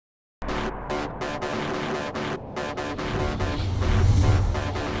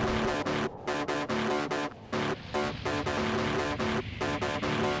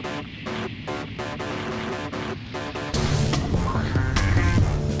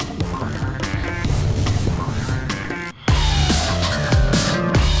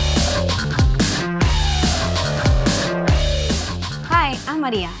I'm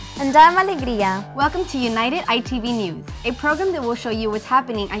Maria. And I'm Alegria. Welcome to United ITV News, a program that will show you what's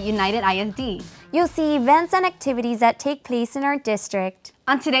happening at United ISD. You'll see events and activities that take place in our district.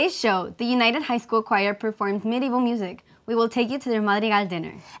 On today's show, the United High School Choir performs medieval music. We will take you to their Madrigal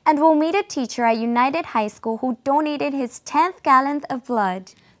dinner. And we'll meet a teacher at United High School who donated his 10th gallon of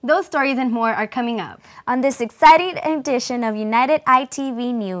blood. Those stories and more are coming up on this exciting edition of United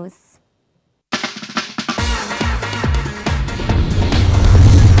ITV News.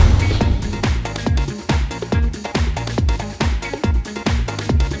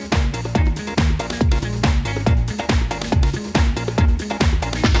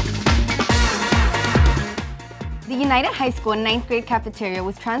 The United High School 9th grade cafeteria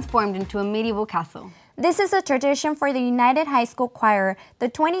was transformed into a medieval castle. This is a tradition for the United High School Choir, the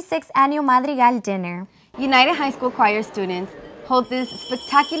 26th annual Madrigal dinner. United High School Choir students hold this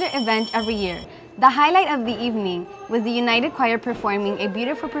spectacular event every year. The highlight of the evening was the United Choir performing a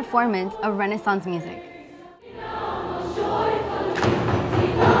beautiful performance of Renaissance music.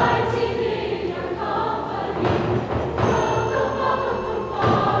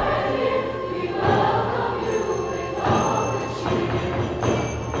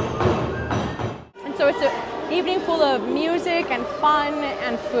 So it's an evening full of music and fun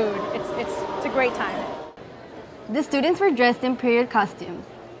and food. It's a great time. The students were dressed in period costumes,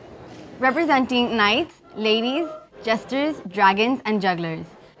 representing knights, ladies, jesters, dragons, and jugglers.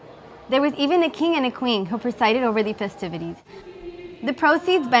 There was even a king and a queen who presided over the festivities. The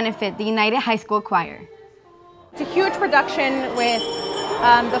proceeds benefit the United High School Choir. It's a huge production with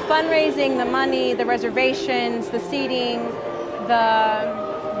the fundraising, the money, the reservations, the seating,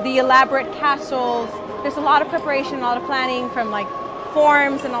 the elaborate castles. There's a lot of preparation, a lot of planning from like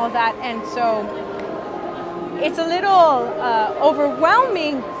forms and all of that, and so it's a little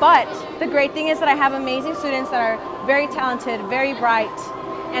overwhelming, but the great thing is that I have amazing students that are very talented, very bright,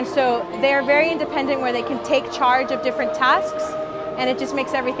 and so they're very independent where they can take charge of different tasks, and it just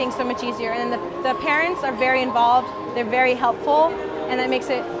makes everything so much easier. And the parents are very involved, they're very helpful, and that makes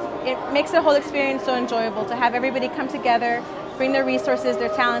it makes the whole experience so enjoyable to have everybody come together, bring their resources, their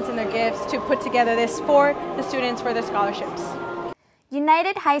talents, and their gifts to put together this for the students for their scholarships.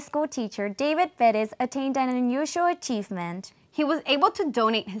 United High School teacher David Perez attained an unusual achievement. He was able to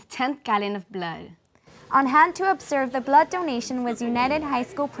donate his 10th gallon of blood. On hand to observe the blood donation was United High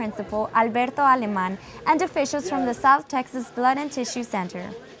School principal Alberto Aleman and officials from the South Texas Blood and Tissue Center.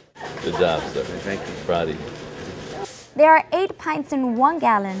 Good job, Stephanie. Thank you. Proud of you. There are 8 pints in 1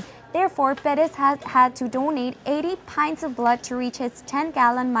 gallon. Therefore, Perez has had to donate 80 pints of blood to reach his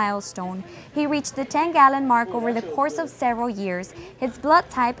 10-gallon milestone. He reached the 10-gallon mark over the course of several years. His blood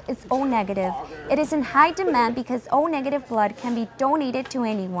type is O negative. It is in high demand because O negative blood can be donated to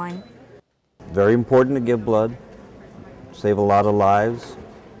anyone. Very important to give blood, save a lot of lives.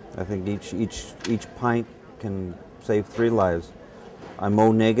 I think each pint can save 3 lives. I'm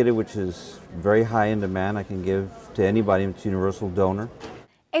O negative, which is very high in demand. I can give to anybody. It's a universal donor.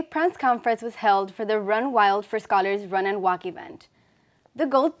 A press conference was held for the Run Wild for Scholars Run and Walk event. The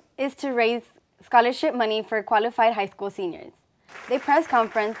goal is to raise scholarship money for qualified high school seniors. The press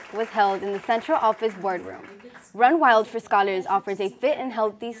conference was held in the Central Office Boardroom. Run Wild for Scholars offers a fit and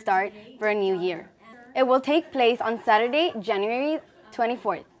healthy start for a new year. It will take place on Saturday, January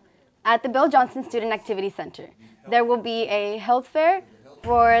 24th at the Bill Johnson Student Activity Center. There will be a health fair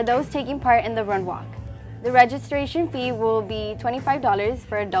for those taking part in the Run Walk. The registration fee will be $25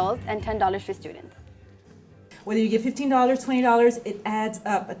 for adults and $10 for students. Whether you give $15, $20, it adds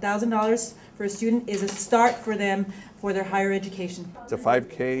up. $1,000 for a student is a start for them for their higher education. It's a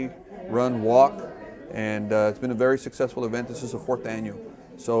 5K run walk, and it's been a very successful event. This is the 4th annual.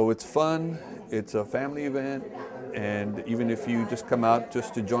 So it's fun, it's a family event, and even if you just come out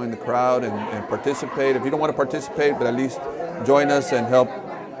just to join the crowd and participate, if you don't want to participate, but at least join us and help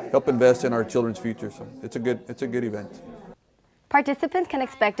invest in our children's future. So it's a good event. Participants can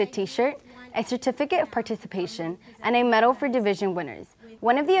expect a t-shirt, a certificate of participation, and a medal for division winners.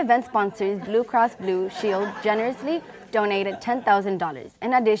 One of the event sponsors, Blue Cross Blue Shield, generously donated $10,000.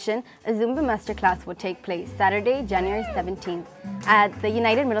 In addition, a Zumba Masterclass will take place Saturday, January 17th at the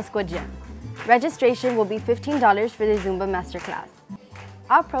United Middle School Gym. Registration will be $15 for the Zumba Masterclass.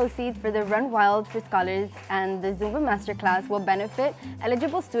 All proceeds for the Run Wild for Scholars and the Zumba Masterclass will benefit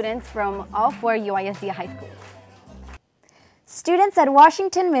eligible students from all 4 UISD high schools. Students at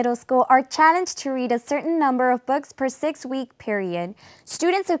Washington Middle School are challenged to read a certain number of books per 6-week period.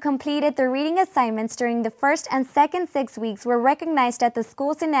 Students who completed the reading assignments during the first and second 6 weeks were recognized at the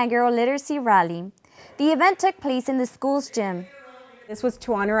school's inaugural literacy rally. The event took place in the school's gym. This was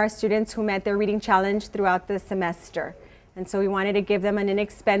to honor our students who met their reading challenge throughout the semester. And so we wanted to give them an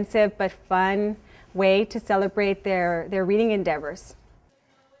inexpensive but fun way to celebrate their reading endeavors.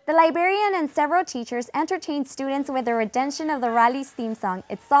 The librarian and several teachers entertained students with a rendition of the rally's theme song,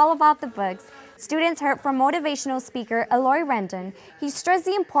 It's All About the Books. Students heard from motivational speaker Eloy Rendon. He stressed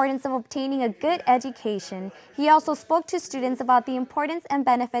the importance of obtaining a good education. He also spoke to students about the importance and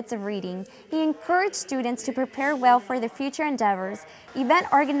benefits of reading. He encouraged students to prepare well for their future endeavors. Event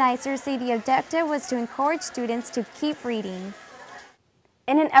organizers say the objective was to encourage students to keep reading.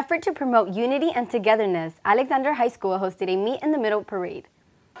 In an effort to promote unity and togetherness, Alexander High School hosted a Meet in the Middle parade.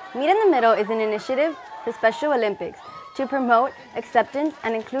 Meet in the Middle is an initiative for Special Olympics to promote acceptance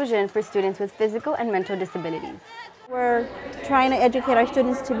and inclusion for students with physical and mental disabilities. We're trying to educate our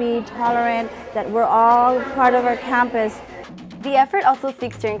students to be tolerant, that we're all part of our campus. The effort also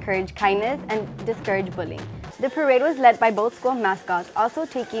seeks to encourage kindness and discourage bullying. The parade was led by both school mascots. Also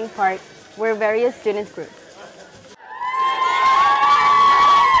taking part were various students groups.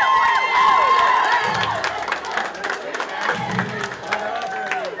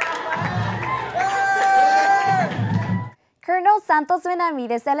 Colonel Santos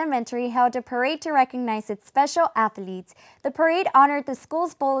Benavides Elementary held a parade to recognize its special athletes. The parade honored the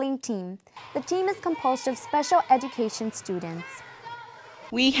school's bowling team. The team is composed of special education students.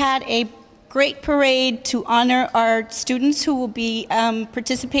 We had a great parade to honor our students who will be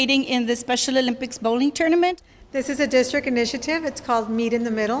participating in the Special Olympics bowling tournament. This is a district initiative. It's called Meet in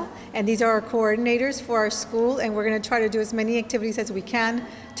the Middle, and these are our coordinators for our school, and we're going to try to do as many activities as we can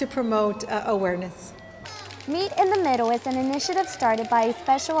to promote awareness. Meet in the Middle is an initiative started by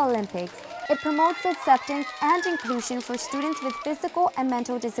Special Olympics. It promotes acceptance and inclusion for students with physical and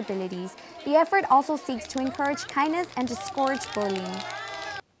mental disabilities. The effort also seeks to encourage kindness and discourage bullying.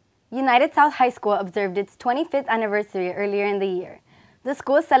 United South High School observed its 25th anniversary earlier in the year. The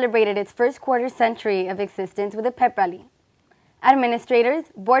school celebrated its first quarter century of existence with a pep rally. Administrators,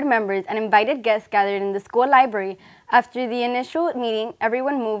 board members, and invited guests gathered in the school library. After the initial meeting,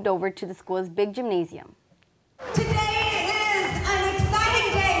 everyone moved over to the school's big gymnasium. Today is an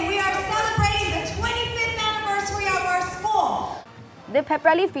exciting day. We are celebrating the 25th anniversary of our school. The pep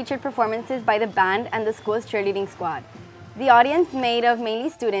rally featured performances by the band and the school's cheerleading squad. The audience, made of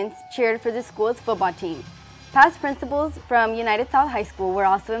mainly students, cheered for the school's football team. Past principals from United South High School were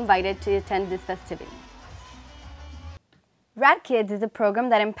also invited to attend this festivity. Rad Kids is a program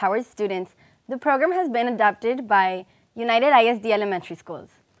that empowers students. The program has been adopted by United ISD Elementary Schools.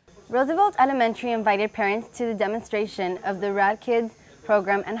 Roosevelt Elementary invited parents to the demonstration of the Rad Kids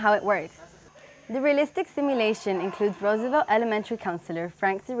program and how it works. The realistic simulation includes Roosevelt Elementary counselor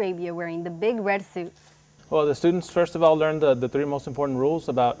Frank Sarabia wearing the big red suit. Well, the students first of all learned the 3 most important rules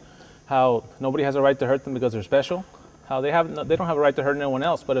about how nobody has a right to hurt them because they're special, how they don't have a right to hurt anyone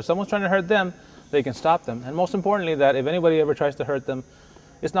else, but if someone's trying to hurt them, they can stop them. And most importantly, that if anybody ever tries to hurt them,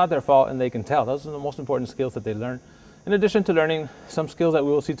 it's not their fault and they can tell. Those are the most important skills that they learn. In addition to learning some skills that we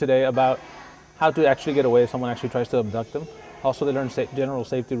will see today about how to actually get away if someone actually tries to abduct them. Also, they learn general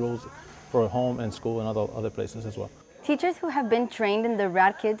safety rules for home and school and other places as well. Teachers who have been trained in the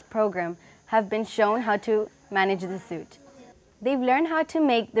Rad Kids program have been shown how to manage the suit. They've learned how to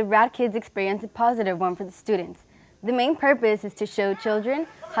make the Rad Kids experience a positive one for the students. The main purpose is to show children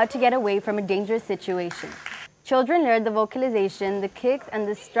how to get away from a dangerous situation. Children learn the vocalization, the kicks, and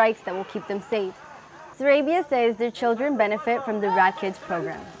the strikes that will keep them safe. Sarabia says their children benefit from the Rad Kids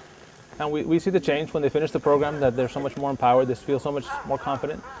program. And we see the change when they finish the program, that they're so much more empowered, they feel so much more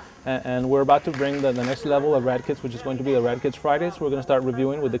confident. And we're about to bring the next level of Rad Kids, which is going to be a Rad Kids Fridays. We're going to start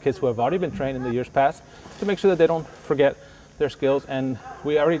reviewing with the kids who have already been trained in the years past to make sure that they don't forget their skills. And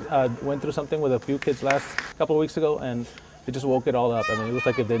we already went through something with a few kids last couple of weeks ago, and it just woke it all up. I mean, it was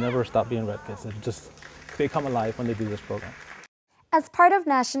like if they never stopped being Rad Kids. They come alive when they do this program. As part of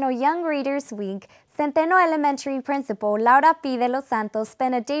National Young Readers Week, Centeno Elementary Principal Laura P. de los Santos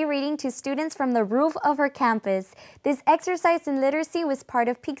spent a day reading to students from the roof of her campus. This exercise in literacy was part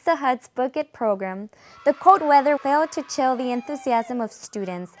of Pizza Hut's Book It program. The cold weather failed to chill the enthusiasm of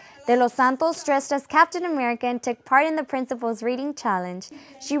students. De los Santos dressed as Captain America and took part in the principal's reading challenge.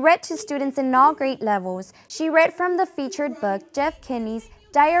 She read to students in all grade levels. She read from the featured book, Jeff Kinney's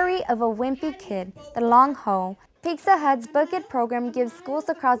Diary of a Wimpy Kid, The Long Haul. Pizza Hut's Book It program gives schools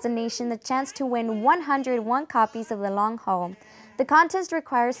across the nation the chance to win 101 copies of The Long Haul. The contest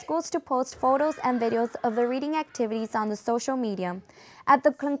requires schools to post photos and videos of the reading activities on the social media. At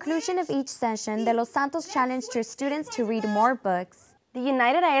the conclusion of each session, De Los Santos challenged her students to read more books. The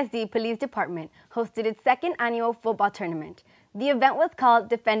United ISD Police Department hosted its second annual football tournament. The event was called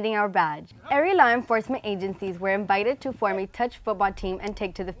Defending Our Badge. Area law enforcement agencies were invited to form a touch football team and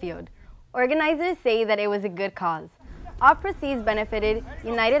take to the field. Organizers say that it was a good cause. All proceeds benefited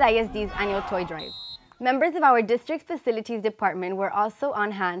United ISD's annual toy drive. Members of our district's facilities department were also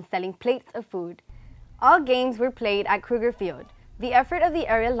on hand selling plates of food. All games were played at Kruger Field. The effort of the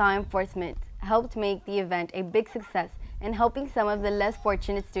area law enforcement helped make the event a big success in helping some of the less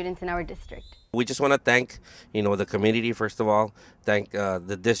fortunate students in our district. We just want to thank, the community, first of all, thank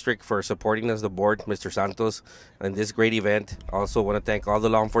the district for supporting us, the board, Mr. Santos, in this great event. Also want to thank all the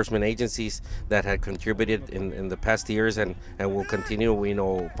law enforcement agencies that had contributed in the past years and will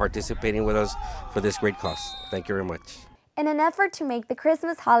continue, participating with us for this great cause. Thank you very much. In an effort to make the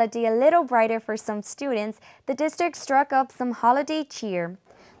Christmas holiday a little brighter for some students, the district struck up some holiday cheer.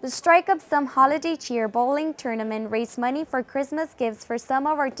 The Strike Up Some Holiday Cheer bowling tournament raised money for Christmas gifts for some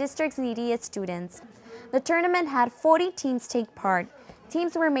of our district's neediest students. The tournament had 40 teams take part.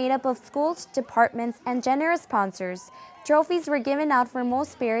 Teams were made up of schools, departments, and generous sponsors. Trophies were given out for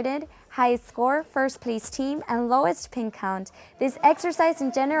most spirited, highest score, first place team, and lowest pin count. This exercise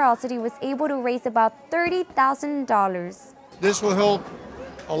in generosity was able to raise about $30,000. This will help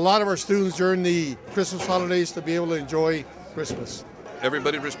a lot of our students during the Christmas holidays to be able to enjoy Christmas.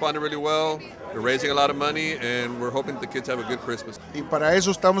 Everybody responded really well. We're raising a lot of money, and we're hoping the kids have a good Christmas. Y para eso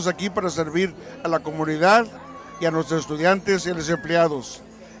estamos aquí, para servir a la comunidad y a nuestros estudiantes y a los empleados.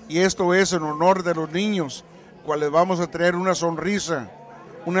 Y esto es en honor de los niños, cuales vamos a traer una sonrisa,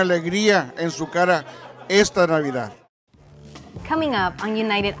 una alegría en su cara esta Navidad. Coming up on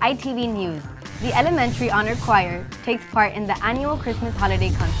United ITV News, the Elementary Honor Choir takes part in the annual Christmas holiday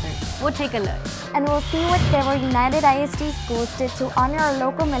concert. We'll take a look. And we'll see what several United ISD schools did to honor our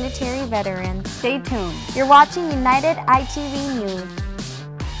local military veterans. Stay tuned. You're watching United ITV News.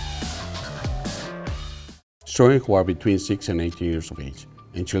 Children who are between 6 and 18 years of age,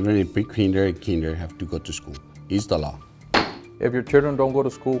 and children in pre-kinder and kinder have to go to school. It's the law. If your children don't go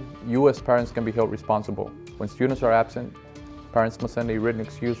to school, you as parents can be held responsible. When students are absent, parents must send a written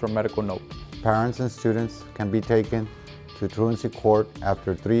excuse or medical note. Parents and students can be taken to truancy court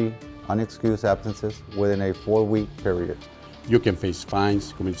after 3 unexcused absences within a 4-week period. You can face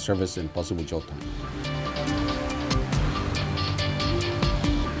fines, community service, and possible jail time.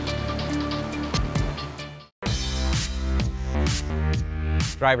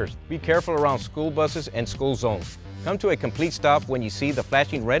 Drivers, be careful around school buses and school zones. Come to a complete stop when you see the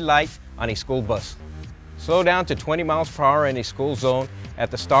flashing red light on a school bus. Slow down to 20 miles per hour in a school zone at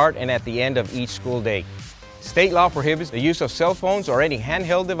the start and at the end of each school day. State law prohibits the use of cell phones or any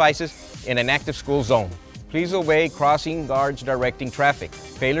handheld devices in an active school zone. Please obey crossing guards directing traffic.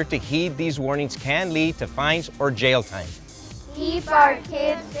 Failure to heed these warnings can lead to fines or jail time. Keep our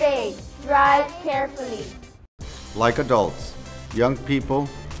kids safe. Drive carefully. Like adults, young people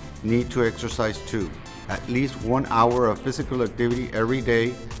need to exercise too. At least 1 hour of physical activity every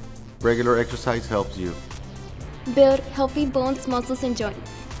day. Regular exercise helps you. Build healthy bones, muscles, and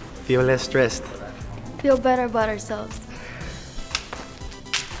joints. Feel less stressed. Feel better about ourselves.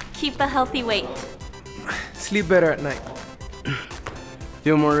 Keep a healthy weight. Sleep better at night.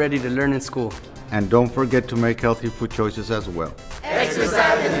 Feel more ready to learn in school. And don't forget to make healthy food choices as well.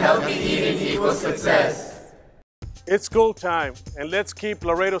 Exercise and healthy eating equals success. It's school time, and let's keep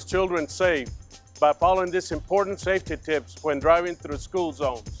Laredo's children safe by following these important safety tips when driving through school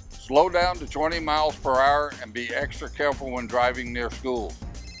zones. Slow down to 20 miles per hour and be extra careful when driving near schools.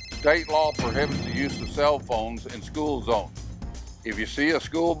 State law prohibits the use of cell phones in school zones. If you see a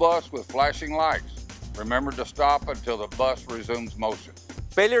school bus with flashing lights, remember to stop until the bus resumes motion.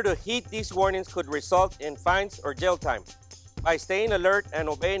 Failure to heed these warnings could result in fines or jail time. By staying alert and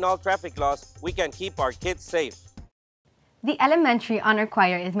obeying all traffic laws, we can keep our kids safe. The Elementary Honor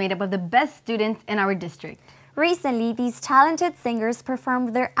Choir is made up of the best students in our district. Recently, these talented singers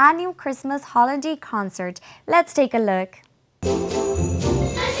performed their annual Christmas holiday concert. Let's take a look.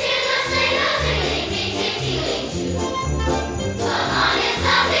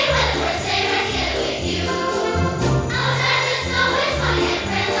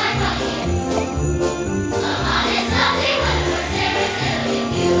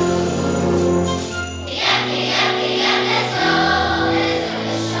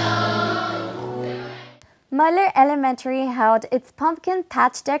 Muller Elementary held its pumpkin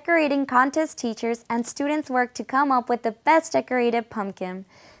patch decorating contest. Teachers and students worked to come up with the best decorated pumpkin.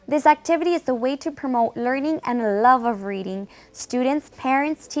 This activity is a way to promote learning and a love of reading. Students,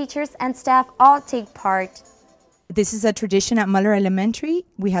 parents, teachers, and staff all take part. This is a tradition at Muller Elementary.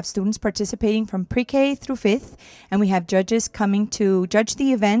 We have students participating from pre-K through 5th, and we have judges coming to judge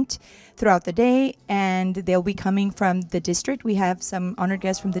the event throughout the day, and they'll be coming from the district. We have some honored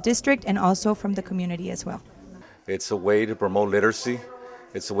guests from the district and also from the community as well. It's a way to promote literacy.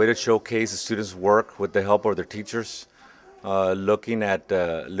 It's a way to showcase the students' work with the help of their teachers, looking at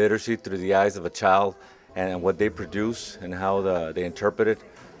literacy through the eyes of a child and what they produce and how they interpret it.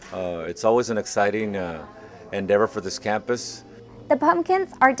 It's always an exciting endeavor for this campus. The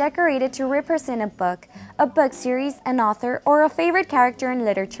pumpkins are decorated to represent a book series, an author, or a favorite character in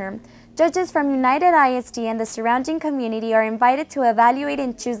literature. Judges from United ISD and the surrounding community are invited to evaluate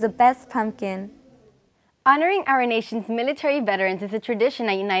and choose the best pumpkin. Honoring our nation's military veterans is a tradition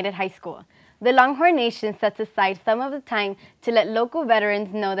at United High School. The Longhorn Nation sets aside some of the time to let local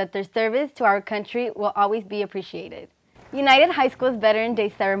veterans know that their service to our country will always be appreciated. United High School's Veteran Day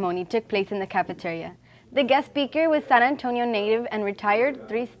ceremony took place in the cafeteria. The guest speaker was San Antonio native and retired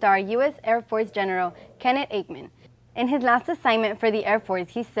 3-star U.S. Air Force General Kenneth Aikman. In his last assignment for the Air Force,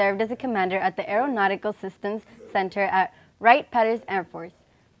 he served as a commander at the Aeronautical Systems Center at Wright-Patterson Air Force.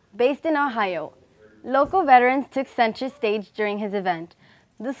 Based in Ohio, local veterans took center stage during his event.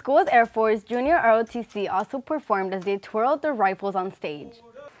 The school's Air Force Junior ROTC also performed as they twirled their rifles on stage.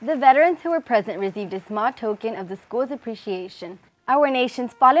 The veterans who were present received a small token of the school's appreciation. Our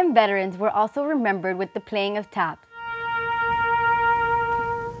nation's fallen veterans were also remembered with the playing of taps.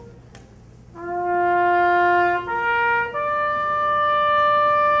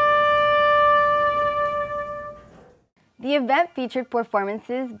 The event featured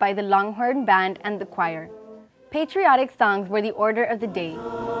performances by the Longhorn Band and the choir. Patriotic songs were the order of the day.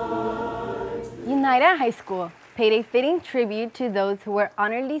 United High School paid a fitting tribute to those who were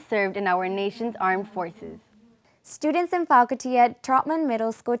honorably served in our nation's armed forces. Students and faculty at Trotman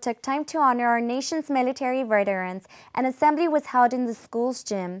Middle School took time to honor our nation's military veterans. An assembly was held in the school's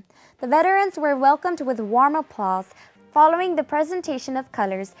gym. The veterans were welcomed with warm applause. Following the presentation of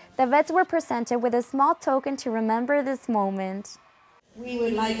colors, the vets were presented with a small token to remember this moment. We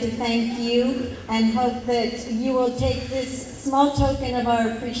would like to thank you and hope that you will take this small token of our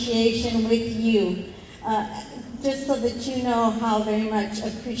appreciation with you, just so that you know how very much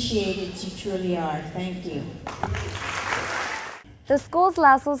appreciated you truly are. Thank you. The school's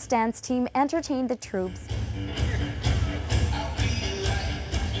Lassos dance team entertained the troops.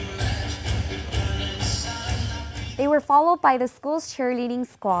 They were followed by the school's cheerleading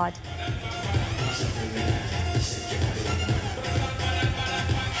squad.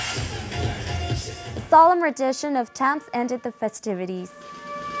 A solemn rendition of Tamps ended the festivities.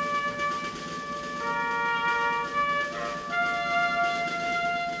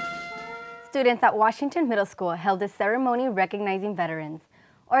 Students at Washington Middle School held a ceremony recognizing veterans.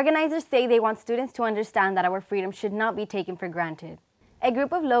 Organizers say they want students to understand that our freedom should not be taken for granted. A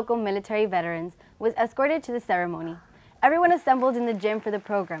group of local military veterans was escorted to the ceremony. Everyone assembled in the gym for the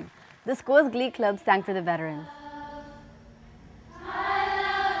program. The school's glee club sang for the veterans.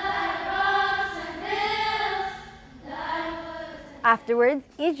 Afterwards,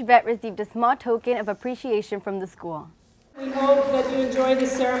 each vet received a small token of appreciation from the school. We hope that you enjoy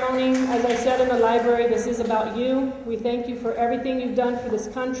this ceremony. As I said in the library, this is about you. We thank you for everything you've done for this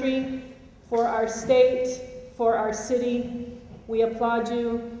country, for our state, for our city. We applaud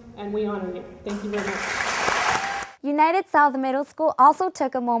you and we honor you. Thank you very much. United South Middle School also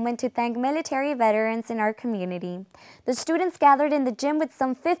took a moment to thank military veterans in our community. The students gathered in the gym with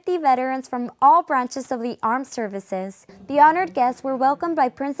some 50 veterans from all branches of the armed services. The honored guests were welcomed by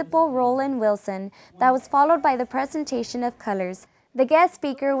Principal Roland Wilson. That was followed by the presentation of colors. The guest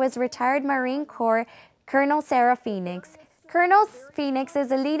speaker was retired Marine Corps Colonel Sarah Phoenix. Colonel Phoenix is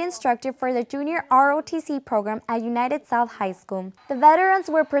the lead instructor for the Junior ROTC program at United South High School. The veterans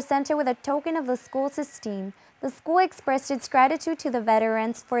were presented with a token of the school's esteem. The school expressed its gratitude to the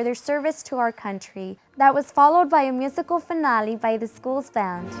veterans for their service to our country. That was followed by a musical finale by the school's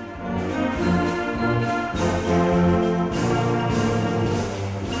band.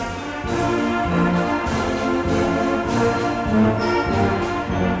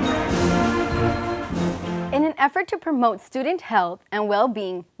 In an effort to promote student health and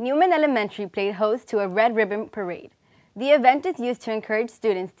well-being, Newman Elementary played host to a Red Ribbon Parade. The event is used to encourage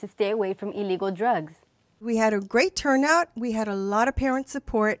students to stay away from illegal drugs. We had a great turnout, we had a lot of parent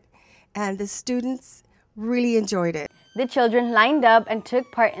support, and the students really enjoyed it. The children lined up and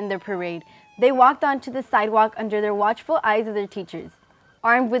took part in the parade. They walked onto the sidewalk under the watchful eyes of their teachers.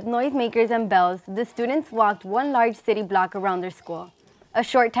 Armed with noisemakers and bells, the students walked one large city block around their school. A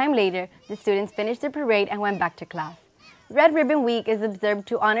short time later, the students finished the parade and went back to class. Red Ribbon Week is observed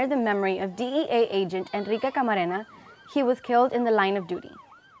to honor the memory of DEA agent Enrique Camarena. He was killed in the line of duty.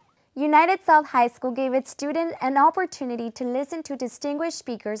 United South High School gave its students an opportunity to listen to distinguished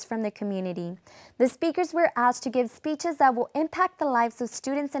speakers from the community. The speakers were asked to give speeches that will impact the lives of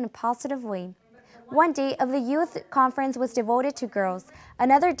students in a positive way. One day of the youth conference was devoted to girls.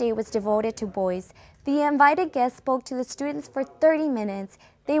 Another day was devoted to boys. The invited guests spoke to the students for 30 minutes.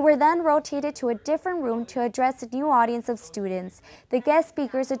 They were then rotated to a different room to address a new audience of students. The guest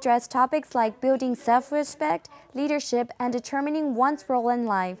speakers addressed topics like building self-respect, leadership, and determining one's role in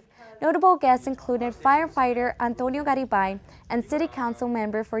life. Notable guests included firefighter Antonio Garibay and City Council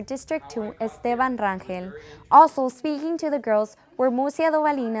member for District 2 Esteban Rangel. Also speaking to the girls were Mucia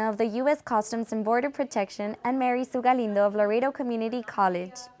Dovalina of the U.S. Customs and Border Protection and Mary Sue Galindo of Laredo Community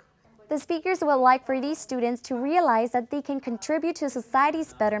College. The speakers would like for these students to realize that they can contribute to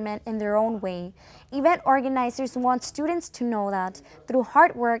society's betterment in their own way. Event organizers want students to know that through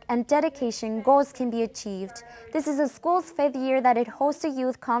hard work and dedication, goals can be achieved. This is the school's 5th year that it hosts a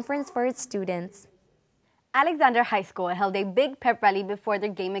youth conference for its students. Alexander High School held a big pep rally before their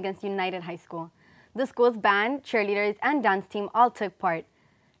game against United High School. The school's band, cheerleaders, and dance team all took part.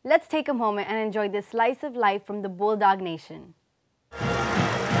 Let's take a moment and enjoy this slice of life from the Bulldog Nation.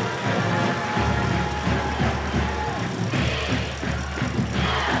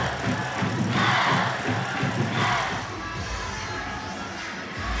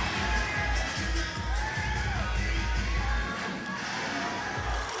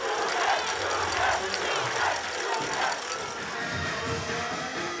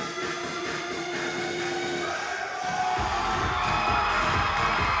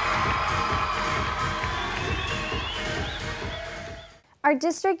 Our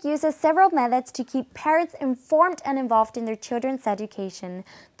district uses several methods to keep parents informed and involved in their children's education.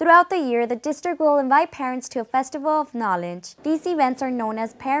 Throughout the year, the district will invite parents to a festival of knowledge. These events are known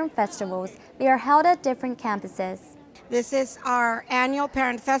as parent festivals. They are held at different campuses. This is our annual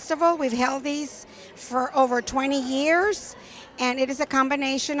parent festival. We've held these for over 20 years. And it is a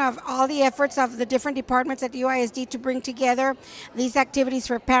combination of all the efforts of the different departments at UISD to bring together these activities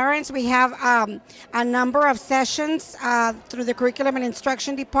for parents. We have a number of sessions through the Curriculum and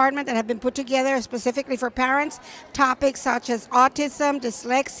Instruction Department that have been put together specifically for parents. Topics such as autism,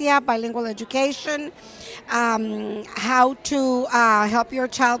 dyslexia, bilingual education, how to help your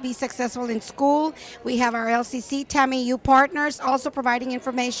child be successful in school. We have our LCC, Tammy U partners, also providing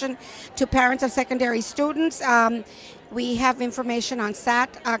information to parents of secondary students. We have information on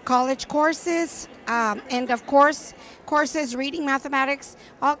SAT college courses, and of course, courses, reading, mathematics,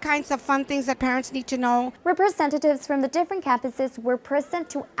 all kinds of fun things that parents need to know. Representatives from the different campuses were present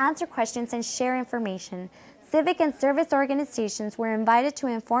to answer questions and share information. Civic and service organizations were invited to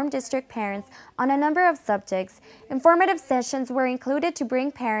inform district parents on a number of subjects. Informative sessions were included to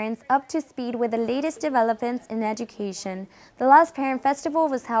bring parents up to speed with the latest developments in education. The last parent festival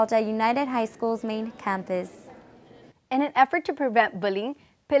was held at United High School's main campus. In an effort to prevent bullying,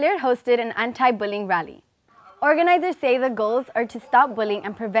 Pillar hosted an anti-bullying rally. Organizers say the goals are to stop bullying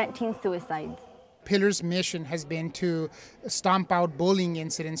and prevent teen suicides. Pillar's mission has been to stomp out bullying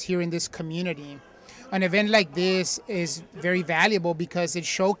incidents here in this community. An event like this is very valuable because it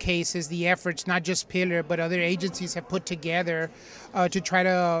showcases the efforts not just Pillar but other agencies have put together to try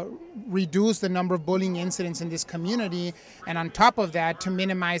to reduce the number of bullying incidents in this community, and on top of that to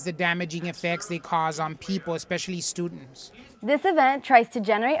minimize the damaging effects they cause on people, especially students. This event tries to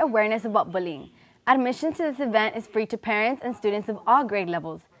generate awareness about bullying. Admission to this event is free to parents and students of all grade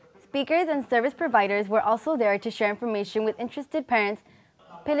levels. Speakers and service providers were also there to share information with interested parents.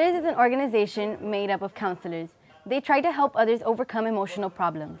 Pillars is an organization made up of counselors. They try to help others overcome emotional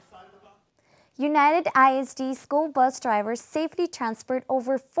problems. United ISD school bus drivers safely transport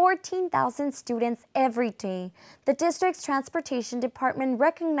over 14,000 students every day. The district's transportation department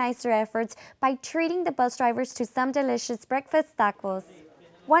recognized their efforts by treating the bus drivers to some delicious breakfast tacos.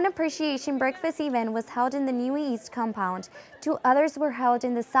 One appreciation breakfast event was held in the New East compound. 2 others were held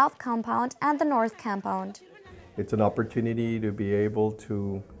in the South compound and the North compound. It's an opportunity to be able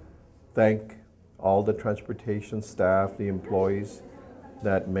to thank all the transportation staff, the employees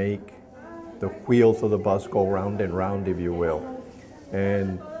that make the wheels of the bus go round and round, if you will.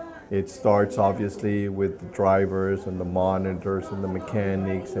 And it starts obviously with the drivers and the monitors and the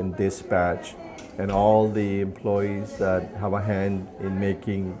mechanics and dispatch and all the employees that have a hand in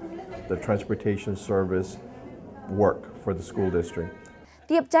making the transportation service work for the school district.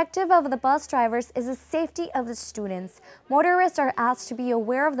 The objective of the bus drivers is the safety of the students. Motorists are asked to be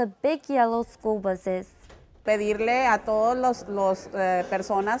aware of the big yellow school buses. Pedirle a todos los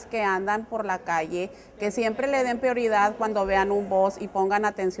personas que andan por la calle que siempre le den prioridad cuando vean un bus y pongan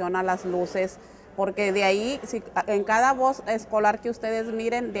atención a las luces, porque de ahí, en cada bus escolar que ustedes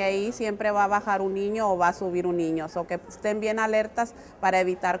miren, de ahí siempre va a bajar un niño o va a subir un niño, so que estén bien alertas para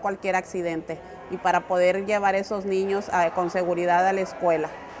evitar cualquier accidente y para poder llevar esos niños con seguridad a la escuela.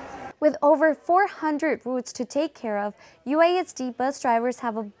 With over 400 routes to take care of, UISD bus drivers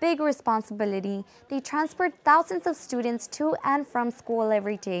have a big responsibility. They transport thousands of students to and from school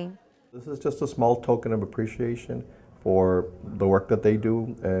every day. This is just a small token of appreciation for the work that they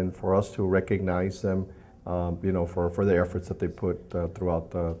do and for us to recognize them, you know, for the efforts that they put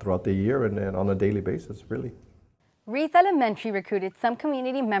throughout the year and on a daily basis, really. Reese Elementary recruited some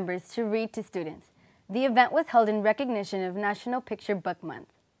community members to read to students. The event was held in recognition of National Picture Book Month.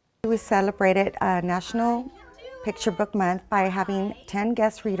 We celebrated National Picture Book Month by having 10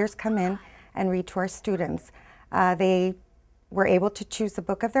 guest readers come in and read to our students. They were able to choose a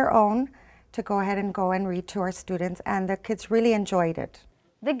book of their own to go ahead and read to our students, and the kids really enjoyed it.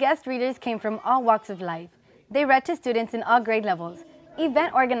 The guest readers came from all walks of life. They read to students in all grade levels.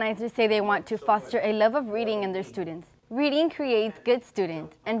 Event organizers say they want to foster a love of reading in their students. Reading creates good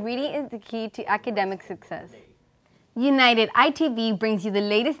students, and reading is the key to academic success. United ITV brings you the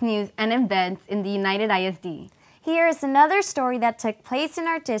latest news and events in the United ISD. Here is another story that took place in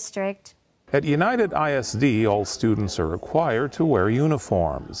our district. At United ISD, all students are required to wear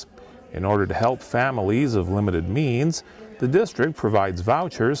uniforms. In order to help families of limited means, the district provides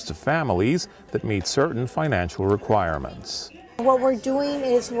vouchers to families that meet certain financial requirements. What we're doing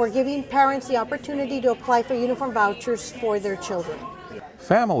is we're giving parents the opportunity to apply for uniform vouchers for their children.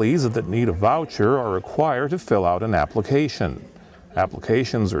 Families that need a voucher are required to fill out an application.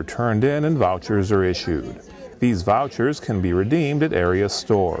 Applications are turned in and vouchers are issued. These vouchers can be redeemed at area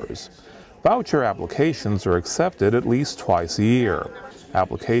stores. Voucher applications are accepted at least twice a year.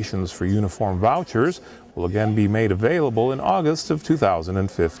 Applications for uniform vouchers will again be made available in August of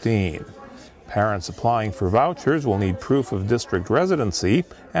 2015. Parents applying for vouchers will need proof of district residency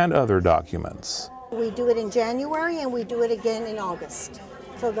and other documents. We do it in January and we do it again in August.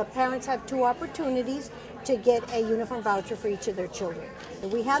 So the parents have two opportunities to get a uniform voucher for each of their children.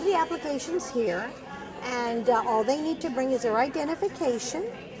 We have the applications here, and all they need to bring is their identification,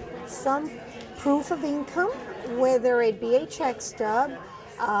 some proof of income, whether it be a check stub,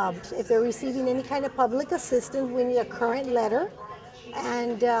 if they're receiving any kind of public assistance, we need a current letter,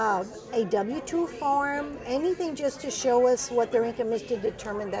 and a W-2 form, anything just to show us what their income is to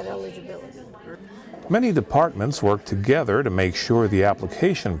determine that eligibility. Many departments work together to make sure the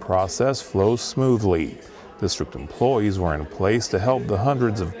application process flows smoothly. District employees were in place to help the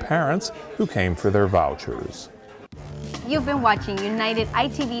hundreds of parents who came for their vouchers. You've been watching United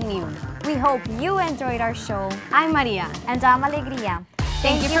ITV News. We hope you enjoyed our show. I'm Maria. And I'm Alegria.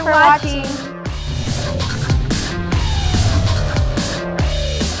 Thank you for watching.